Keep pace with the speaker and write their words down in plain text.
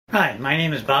Hi, my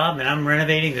name is Bob and I'm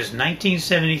renovating this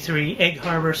 1973 Egg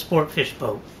Harbor Sportfish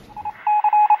boat.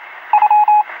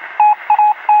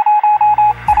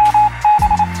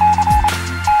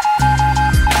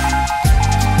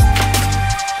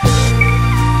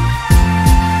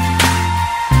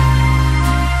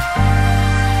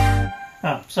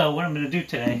 So what I'm going to do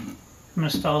today, I'm going to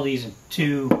install these in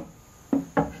two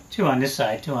on this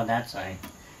side, two on that side.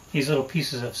 These little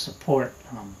pieces of support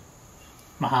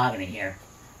mahogany here.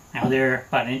 Now they're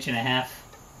about 1.5 inches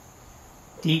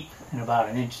deep and about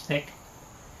 1 inch thick.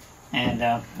 And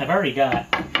I've already got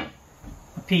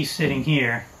a piece sitting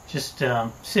here, just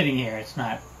sitting here. It's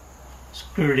not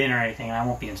screwed in or anything, and I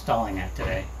won't be installing that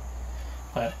today.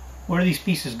 But where these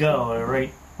pieces go are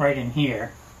right in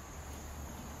here.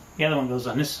 The other one goes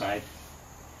on this side.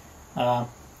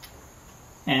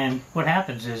 And what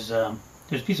happens is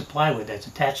there's a piece of plywood that's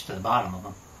attached to the bottom of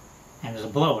them. And there's a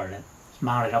blower that's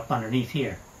mounted up underneath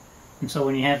here. And so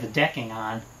when you have the decking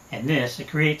on and this, it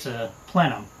creates a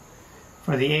plenum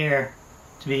for the air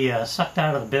to be sucked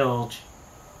out of the bilge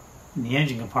in the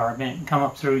engine compartment and come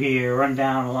up through here, run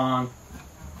down along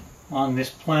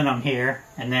this plenum here,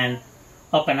 and then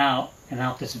up and out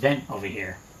this vent over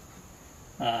here.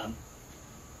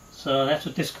 So that's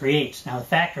what this creates. Now the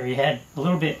factory had a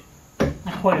little bit,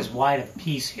 not quite as wide of a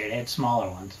piece here. They had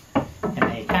smaller ones. And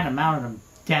they kind of mounted them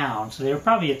down, so they were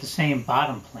probably at the same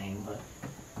bottom plane, but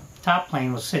the top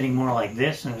plane was sitting more like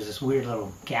this, and there was this weird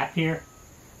little gap here.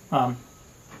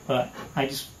 But I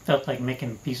just felt like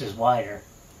making pieces wider,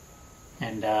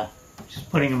 and just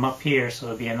putting them up here so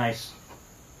it'd be a nice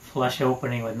flush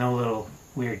opening with no little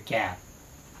weird gap.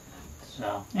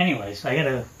 So anyways, I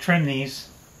gotta trim these.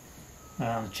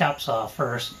 Chop saw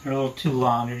first. They're a little too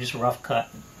long. They're just rough cut,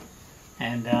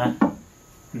 and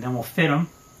then we'll fit them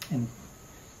and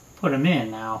put them in.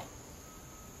 Now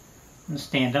I'm gonna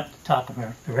stand up to talk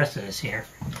about the rest of this here.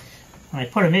 When I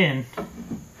put them in,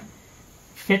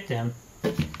 fit them,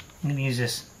 I'm gonna use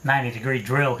this 90-degree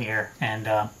drill here, and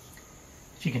as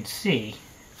you can see,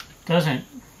 it doesn't.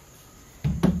 I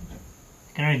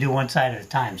can only do one side at a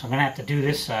time, so I'm gonna have to do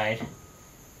this side,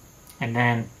 and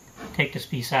then take this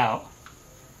piece out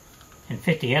and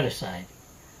fit the other side.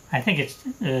 I think it's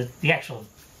the actual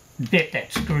bit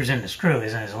that screws in the screw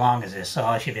isn't as long as this, so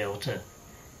I should be able to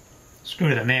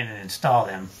screw them in and install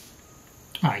them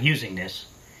using this.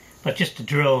 But just to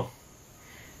drill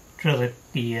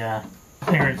the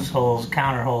clearance holes,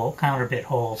 counter bit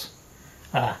holes,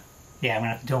 yeah, I'm gonna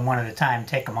have to do them one at a time,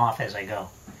 take them off as I go.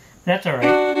 But that's all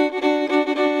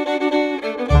right.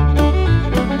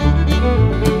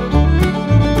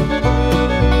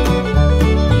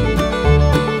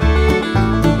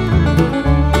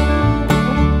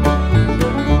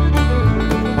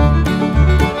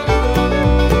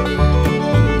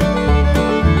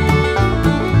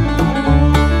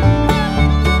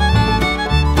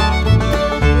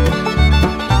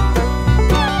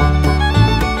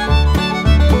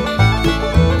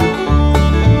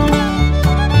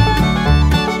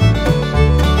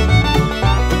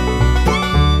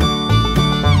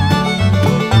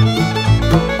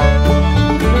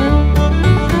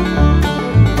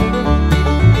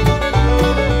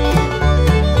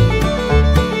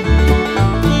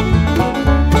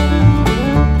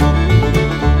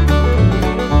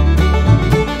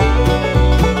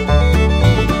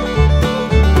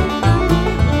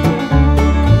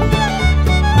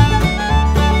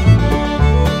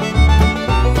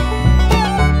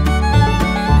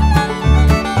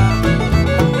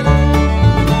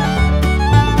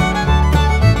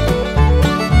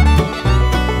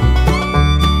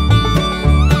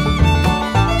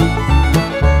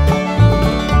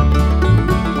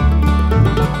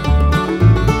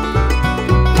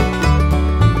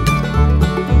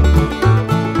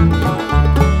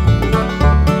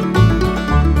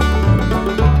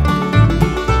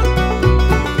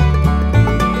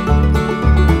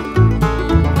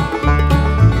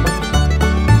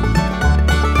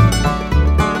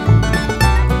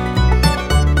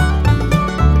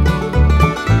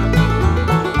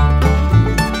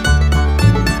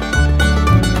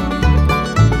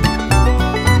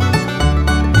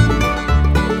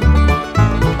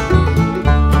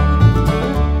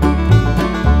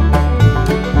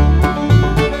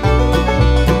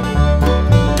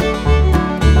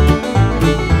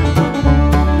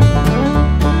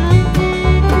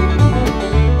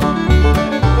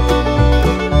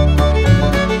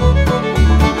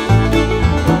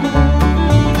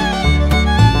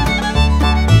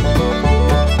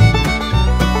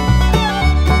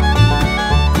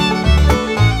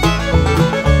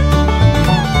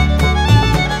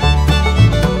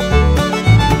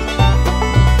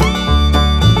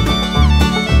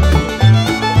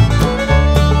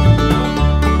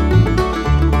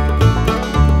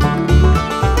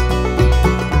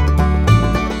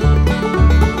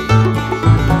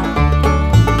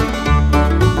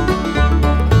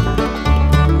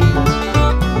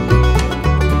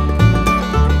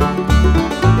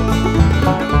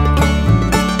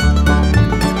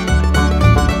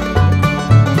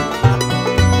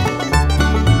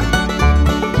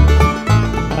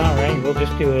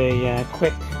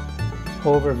 quick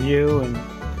overview and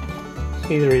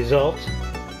see the results.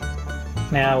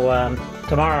 Now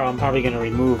tomorrow I'm probably going to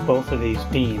remove both of these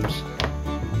beams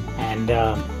and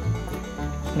I'm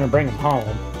going to bring them home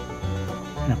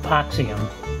and epoxy them,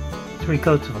 3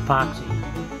 coats of epoxy.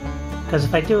 Because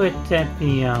if I do it at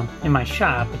the in my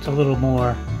shop, it's a little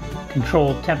more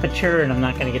controlled temperature and I'm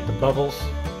not going to get the bubbles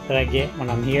that I get when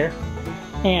I'm here.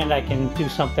 And I can do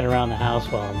something around the house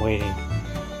while I'm waiting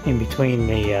in between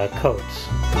the coats.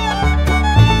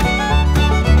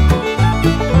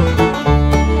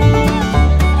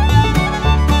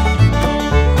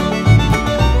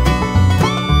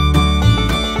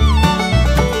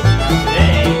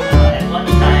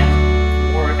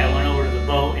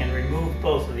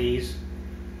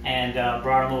 And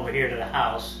brought them over here to the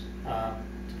house to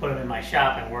put them in my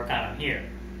shop and work on them here.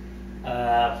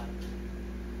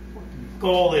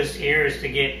 Goal is to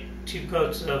get 3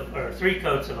 coats of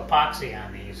epoxy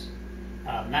on these.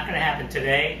 Not going to happen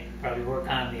today. Probably work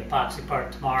on the epoxy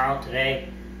part tomorrow.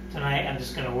 Tonight I'm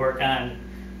just going to work on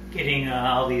getting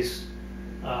all these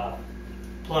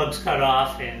plugs cut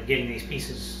off and getting these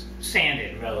pieces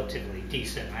sanded relatively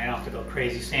decent. I don't have to go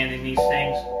crazy sanding these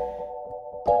things.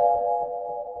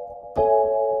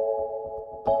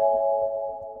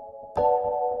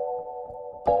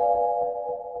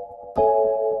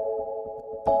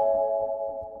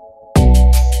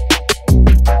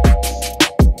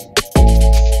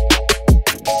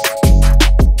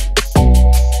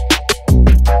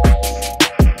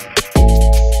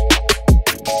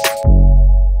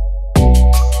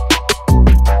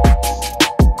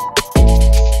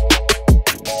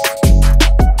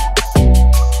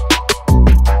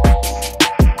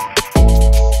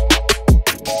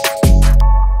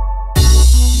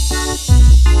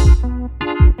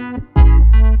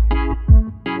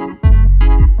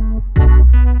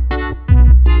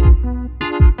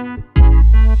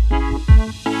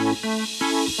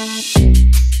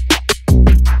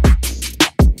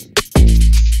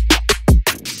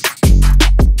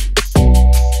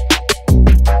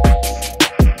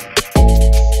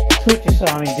 What you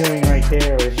saw me doing right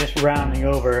there was just rounding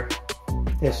over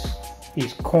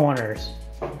these corners,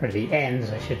 or the ends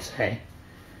I should say.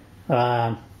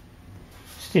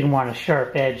 Just didn't want a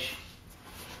sharp edge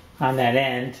on that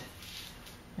end,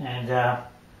 and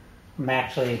I'm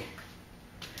actually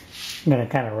going to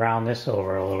kind of round this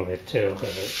over a little bit too.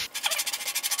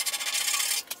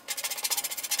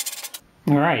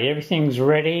 Alright, everything's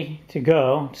ready to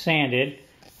go, sanded.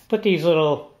 Put these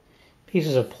little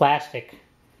pieces of plastic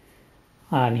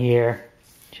on here,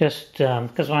 just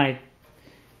because I'm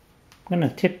going to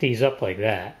tip these up like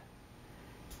that,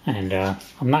 and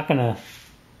I'm not going to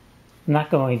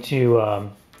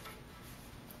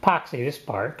epoxy this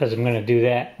part because I'm going to do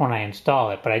that when I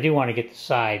install it, but I do want to get the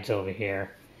sides over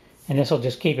here, and this will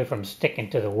just keep it from sticking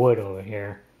to the wood over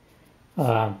here.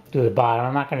 Do the bottom.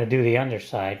 I'm not going to do the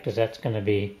underside because that's going to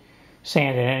be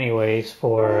sanded anyways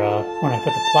for when I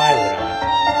put the plywood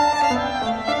on.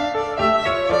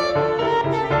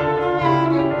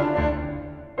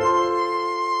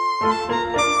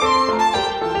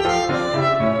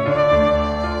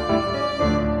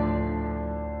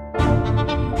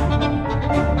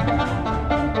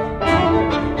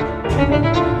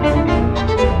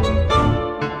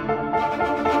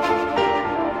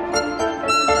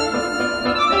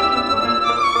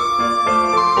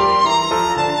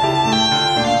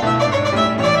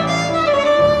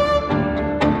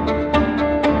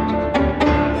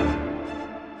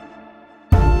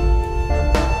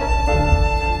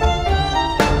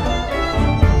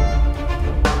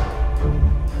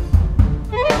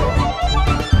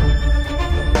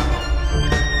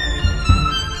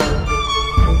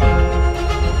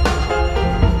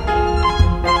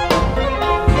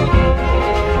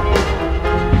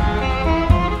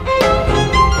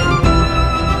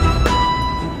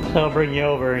 So I'll bring you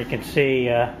over and you can see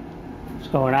what's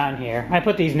going on here. I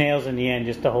put these nails in the end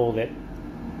just to hold it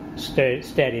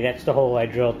steady. That's the hole I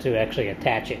drilled to actually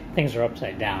attach it. Things are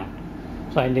upside down.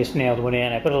 So I just nailed one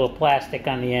in. I put a little plastic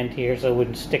on the end here so it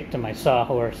wouldn't stick to my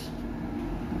sawhorse.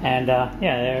 And yeah,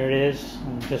 there it is.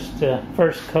 Just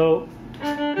first coat.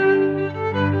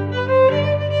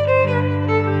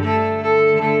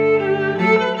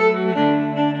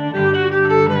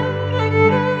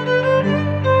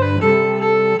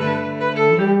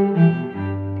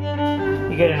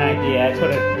 Get an idea. I put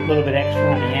a little bit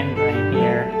extra on the end grain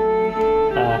here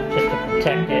just to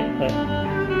protect it, but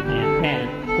yeah,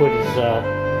 man, wood is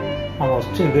almost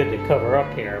too good to cover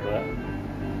up here, but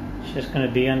it's just going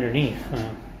to be underneath.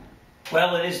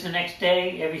 Well, it is the next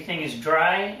day. Everything is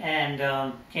dry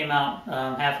and came out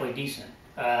halfway decent.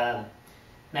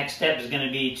 Next step is going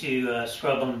to be to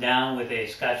scrub them down with a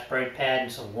Scotch-Brite pad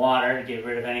and some water to get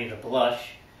rid of any of the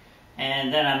blush.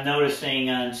 And then I'm noticing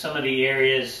on some of the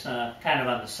areas, kind of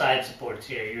on the side supports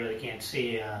here, you really can't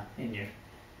see in your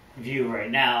view right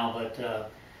now,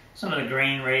 but some of the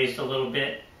grain raised a little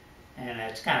bit, and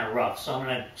it's kind of rough. So I'm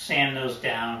going to sand those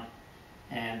down,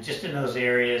 and just in those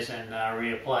areas, and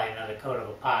reapply another coat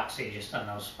of epoxy just on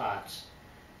those spots.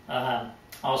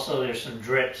 Also, there's some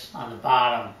drips on the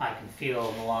bottom. I can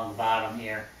feel them along the bottom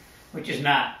here, which is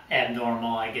not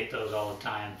abnormal. I get those all the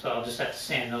time, so I'll just have to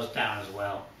sand those down as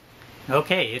well.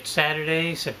 Okay, it's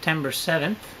Saturday, September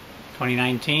 7th,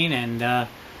 2019, and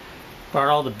brought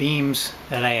all the beams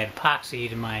that I had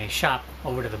epoxied in my shop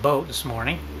over to the boat this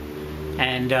morning,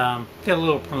 and did a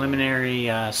little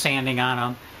preliminary sanding on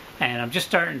them, and I'm just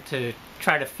starting to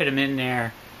try to fit them in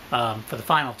there for the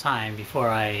final time before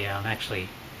I actually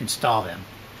install them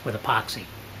with epoxy.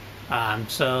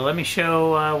 So let me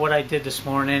show what I did this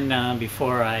morning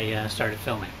before I started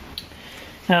filming.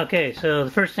 Okay, so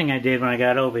the first thing I did when I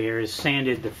got over here is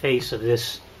sanded the face of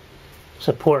this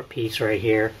support piece right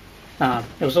here.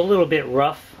 It was a little bit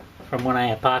rough from when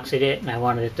I epoxied it, and I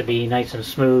wanted it to be nice and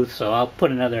smooth, so I'll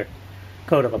put another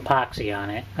coat of epoxy on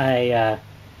it. I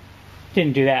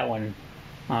didn't do that one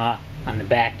on the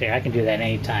back there. I can do that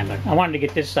anytime, but I wanted to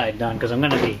get this side done because I'm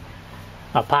going to be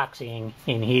epoxying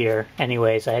in here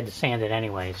anyways. I had to sand it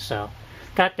anyways, so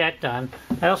got that done.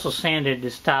 I also sanded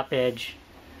this top edge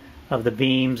of the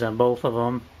beams on both of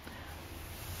them,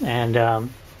 and down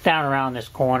around this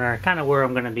corner, kind of where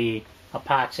I'm going to be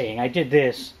epoxying. I did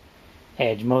this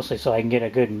edge mostly so I can get a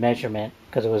good measurement,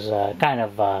 because it was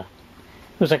it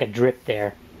was like a drip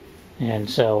there, and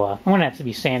so I'm going to have to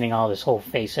be sanding all this whole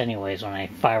face anyways when I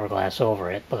fiberglass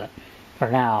over it, but for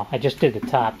now I just did the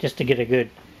top just to get a good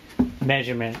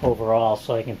measurement overall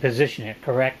so I can position it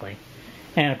correctly.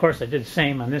 And of course I did the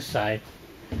same on this side.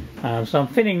 So I'm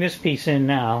fitting this piece in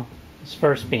now, this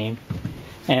first beam,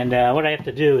 and what I have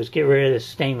to do is get rid of this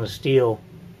stainless steel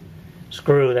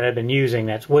screw that I've been using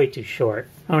that's way too short.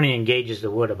 Only engages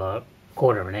the wood about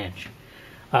 1/4 of an inch.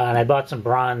 And I bought some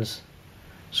bronze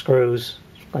screws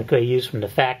like I used from the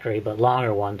factory, but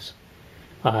longer ones.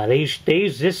 They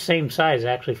use this same size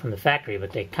actually from the factory,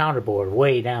 but they counterbored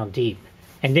way down deep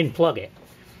and didn't plug it.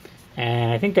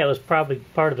 And I think that was probably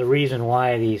part of the reason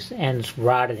why these ends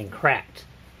rotted and cracked,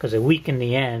 because it weakened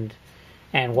the end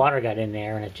and water got in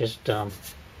there and it just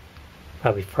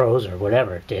probably froze or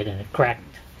whatever it did, and it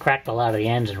cracked a lot of the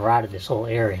ends and rotted this whole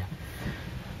area.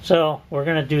 So we're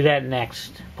going to do that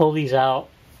next. Pull these out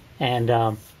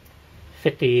and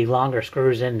fit the longer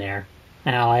screws in there.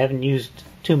 Now I haven't used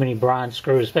too many bronze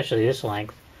screws, especially this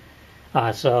length,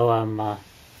 so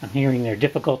I'm hearing they're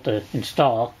difficult to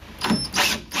install.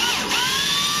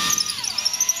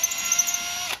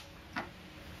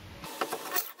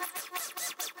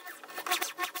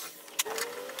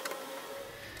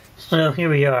 So here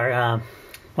we are.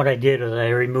 What I did was I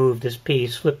removed this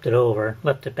piece, flipped it over,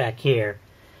 left it back here,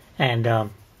 and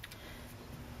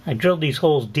I drilled these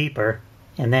holes deeper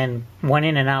and then went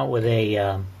in and out with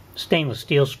a stainless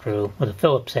steel screw with a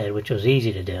Phillips head, which was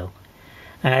easy to do.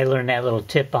 And I learned that little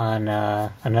tip on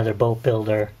another boat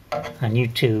builder on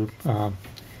YouTube,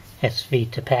 SV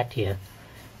Tapatia.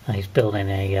 He's building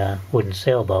a wooden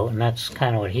sailboat, and that's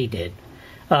kind of what he did.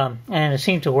 And it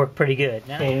seemed to work pretty good.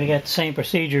 Okay, we got the same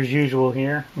procedure as usual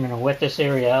here. I'm going to wet this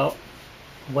area out,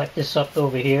 wet this up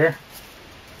over here,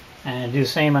 and do the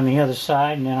same on the other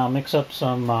side, and then I'll mix up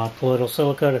some colloidal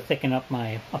silica to thicken up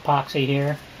my epoxy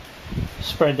here.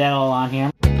 Spread that all on here.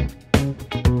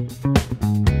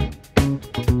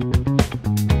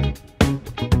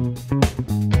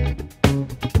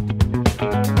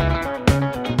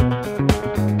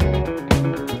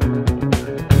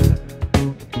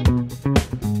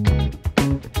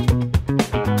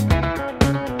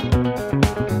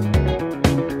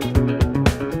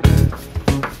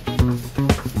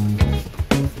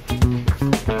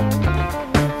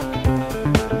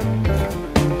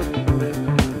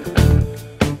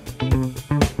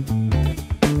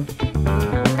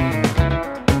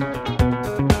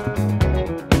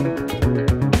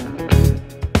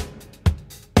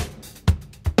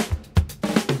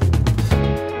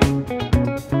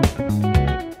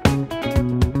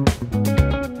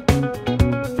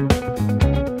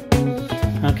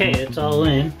 Okay, it's all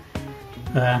in.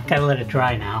 Gotta let it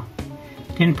dry now.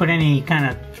 Didn't put any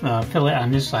kind of fillet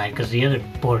on this side because the other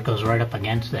board goes right up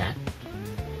against that.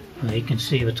 You can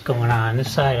see what's going on.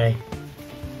 This side I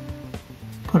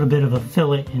put a bit of a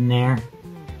fillet in there.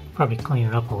 Probably clean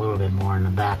it up a little bit more in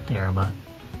the back there, but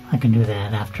I can do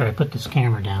that after I put this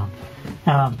camera down.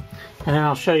 And then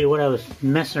I'll show you what I was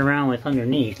messing around with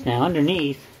underneath. Now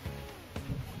underneath,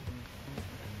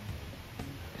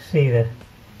 see the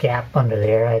gap under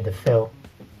there I had to fill.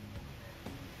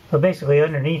 So basically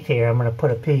underneath here I'm going to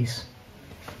put a piece.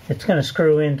 It's going to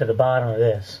screw into the bottom of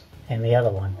this and the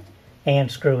other one, and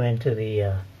screw into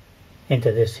the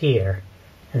into this here,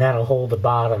 and that'll hold the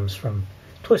bottoms from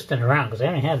twisting around, because I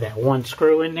only have that one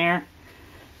screw in there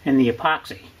and the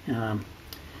epoxy. And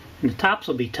the tops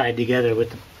will be tied together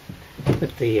with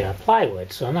the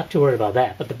plywood, so I'm not too worried about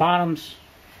that. But the bottoms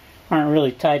aren't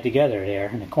really tied together there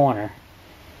in the corner.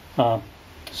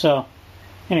 So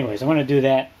anyways, I'm going to do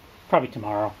that probably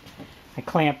tomorrow. I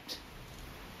clamped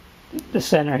the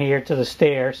center here to the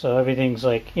stair, so everything's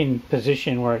like in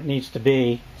position where it needs to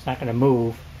be. It's not going to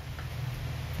move.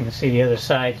 You can see the other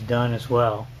side's done as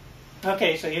well.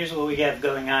 Okay, so here's what we have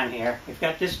going on here. We've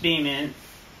got this beam in,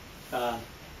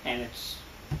 and it's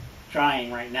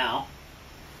drying right now.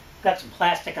 Got some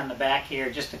plastic on the back here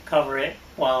just to cover it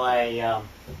while I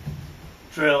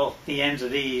drill the ends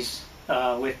of these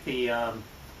with the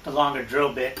longer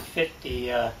drill bit to fit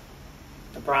the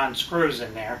bronze screws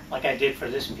in there, like I did for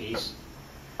this piece.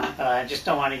 I just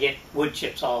don't want to get wood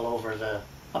chips all over the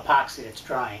epoxy that's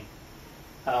drying.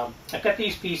 I've got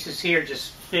these pieces here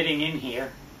just fitting in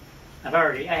here. I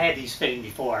had these fitting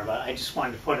before, but I just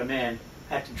wanted to put them in.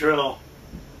 I have to drill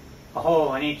a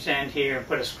hole in each end here and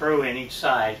put a screw in each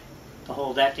side to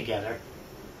hold that together.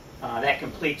 That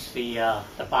completes the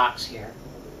box here.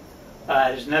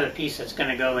 There's another piece that's going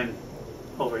to go in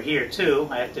over here too.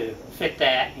 I have to fit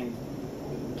that and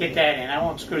get that in. I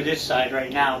won't screw this side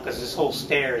right now because this whole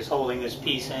stair is holding this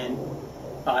piece in.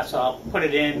 So I'll put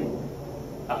it in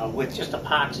with just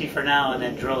epoxy for now, and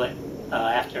then drill it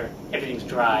after everything's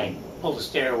dry. Pull the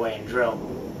stair away and drill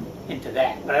into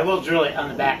that. But I will drill it on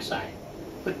the back side.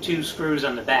 Put 2 screws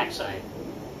on the back side.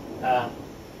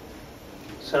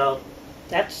 So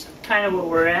that's kind of what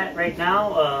we're at right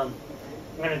now. I'm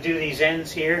going to do these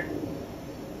ends here.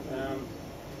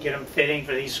 Get them fitting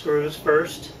for these screws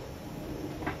first.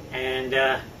 And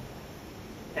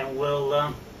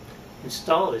we'll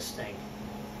install this thing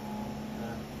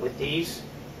with these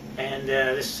and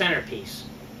this centerpiece.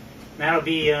 That'll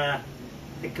be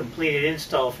the completed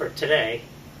install for today.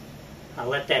 I'll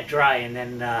let that dry and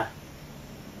then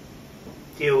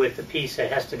deal with the piece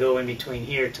that has to go in between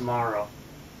here tomorrow.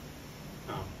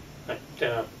 But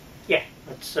yeah,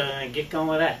 let's get going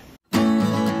with that.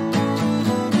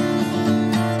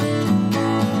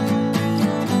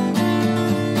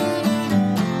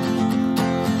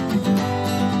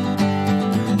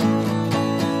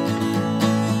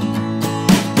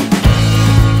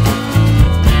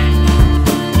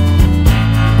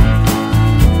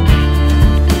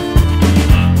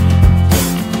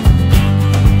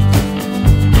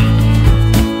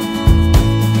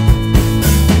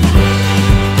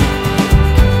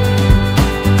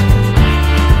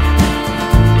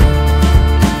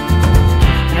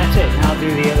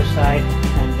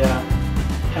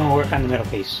 On the middle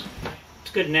piece.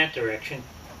 It's good in that direction.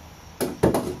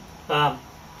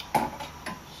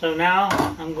 So now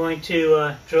I'm going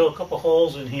to drill a couple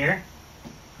holes in here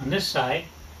on this side.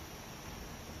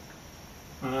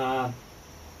 There's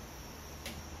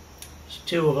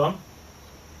 2 of them,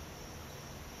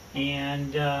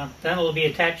 and that'll be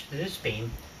attached to this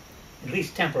beam, at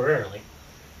least temporarily.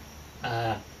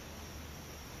 Yeah.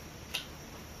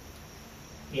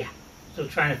 Still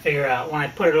trying to figure out, when I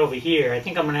put it over here, I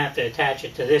think I'm going to have to attach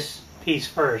it to this piece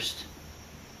first,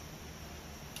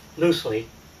 loosely,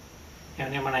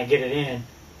 and then when I get it in,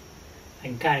 I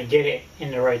can kind of get it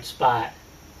in the right spot.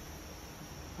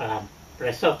 But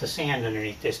I still have to sand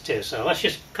underneath this too, so let's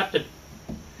just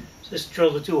just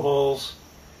drill the 2 holes.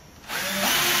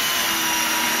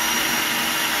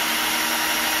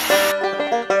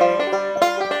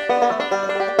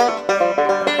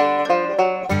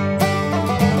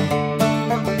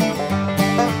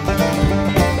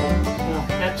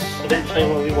 Eventually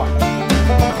what we want.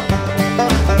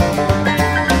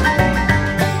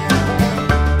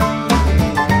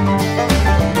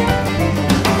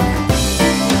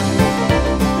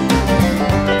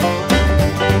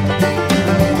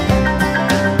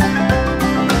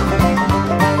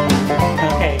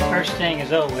 Okay, first thing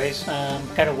as always,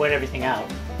 gotta wet everything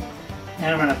out. And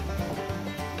I'm gonna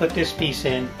put this piece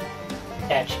in,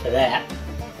 attached to that.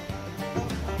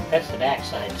 That's the back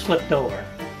side, it's flipped over.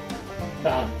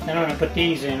 Then I'm going to put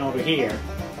these in over here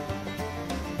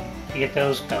to get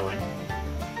those going.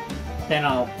 Then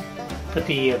I'll put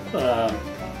the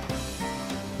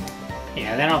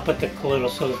then I'll put the little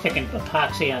so thick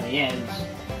epoxy on the ends,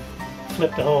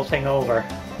 flip the whole thing over,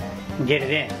 and get it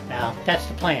in. Now that's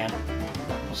the plan.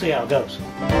 we'll see how it goes.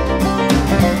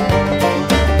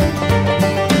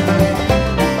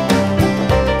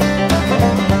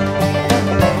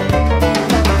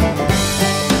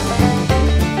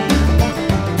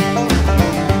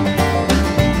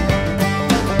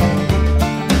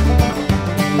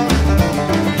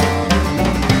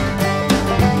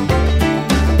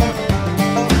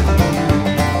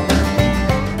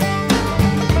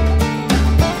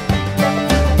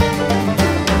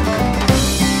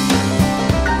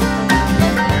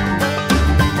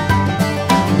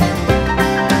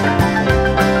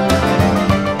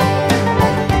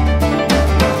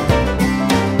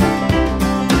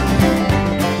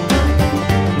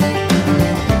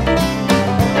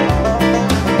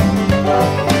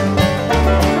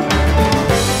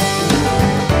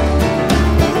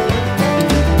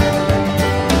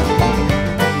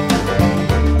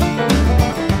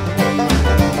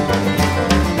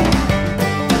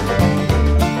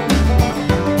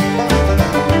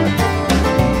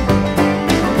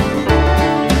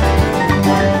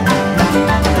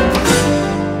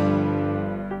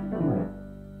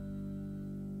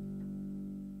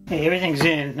 Okay, everything's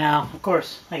in. Now, of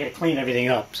course, I gotta clean everything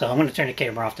up, so I'm gonna turn the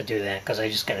camera off to do that, because I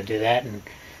just gotta do that, and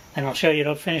then I'll show you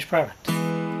the finished product.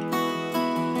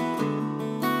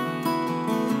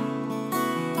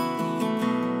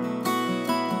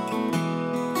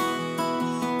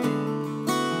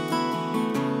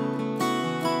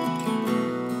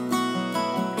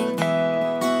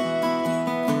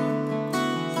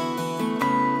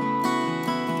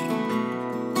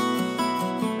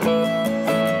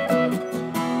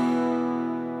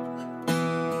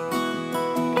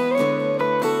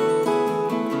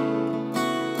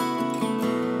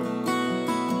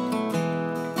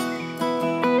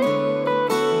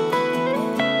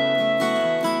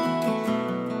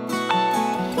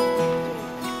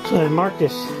 So I marked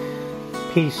this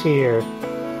piece here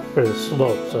for the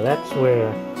slope, so that's where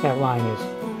that line is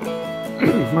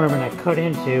where I'm going to cut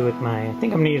into with my, I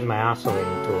think I'm going to use my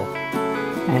oscillating tool,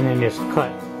 and then just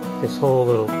cut this whole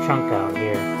little chunk out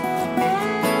here.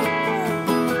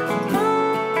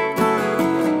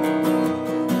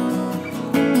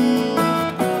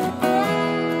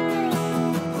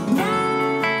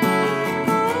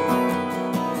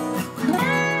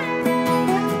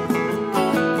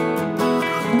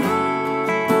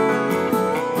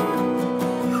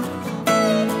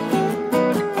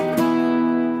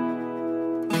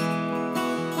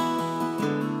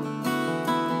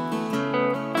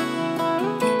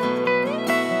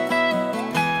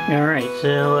 Alright,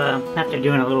 so after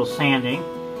doing a little sanding,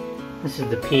 this is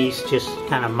the piece just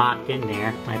kind of mocked in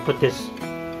there. I put this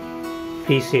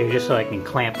piece here just so I can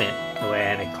clamp it the way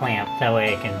I had it clamped. That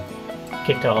way I can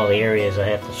get to all the areas I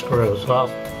have to screw. So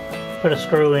I'll put a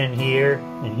screw in here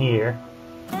and here,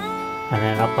 and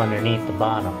then up underneath the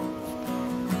bottom.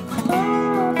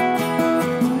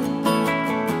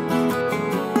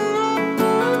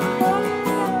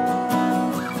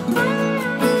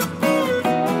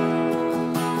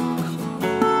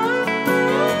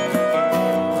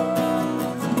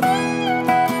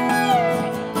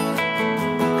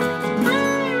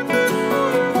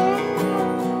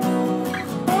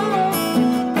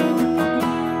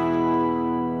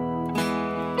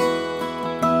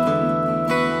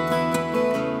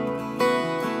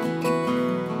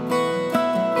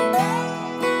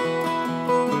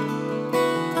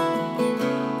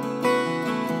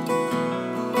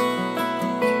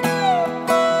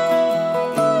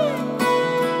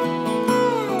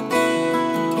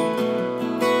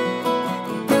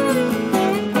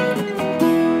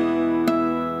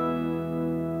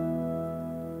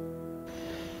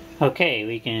 Okay,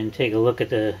 we can take a look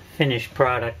at the finished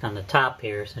product on the top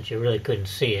here, since you really couldn't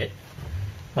see it.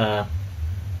 And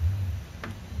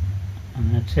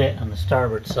that's it on the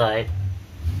starboard side.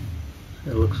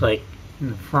 It looks like in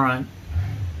the front,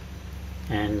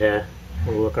 and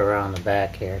we'll look around the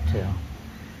back here too.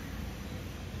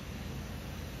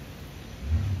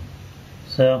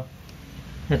 So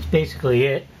that's basically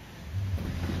it.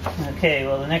 Okay,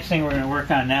 well the next thing we're going to work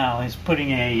on now is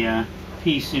putting a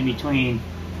piece in between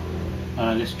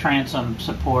this transom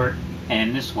support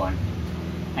and this one.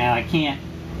 Now I can't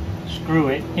screw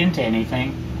it into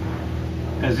anything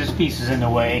because this piece is in the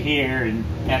way here, and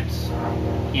that's,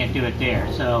 can't do it there.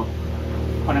 So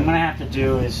what I'm going to have to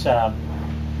do is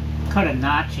cut a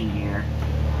notch in here,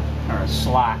 or a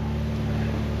slot,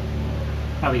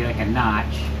 probably like a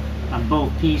notch on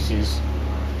both pieces,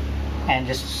 and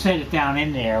just set it down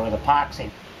in there with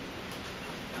epoxy.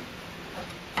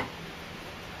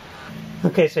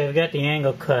 Okay, so I've got the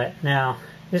angle cut. Now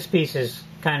this piece is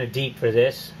kind of deep for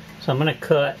this, so I'm going to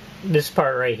cut this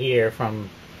part right here from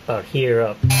about here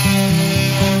up.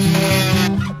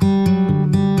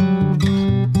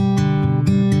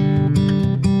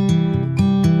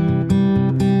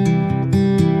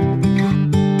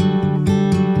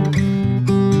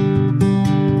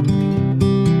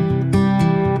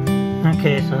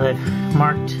 Okay, so I've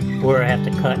marked where I have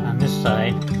to cut on this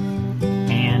side,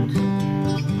 and I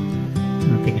don't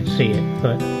know if you can see it,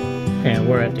 but and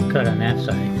where I have to cut on that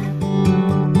side.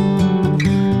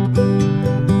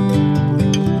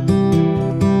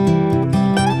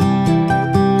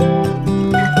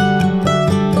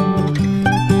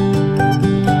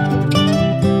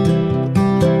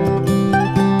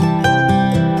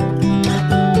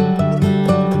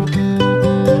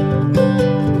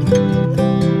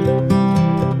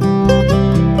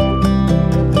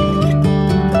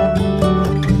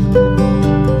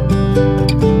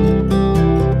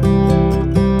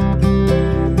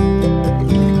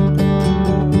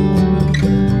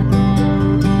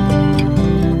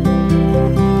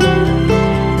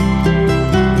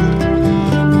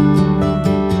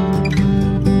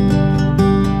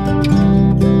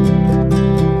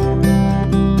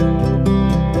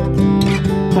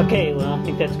 Okay, well, I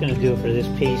think that's going to do it for this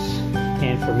piece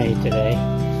and for me today.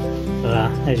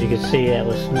 As you can see, that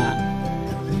was not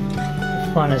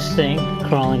the funnest thing,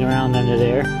 crawling around under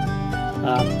there.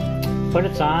 But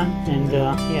it's on, and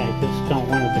yeah, I just don't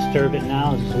want to disturb it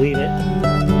now, just leave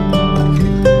it.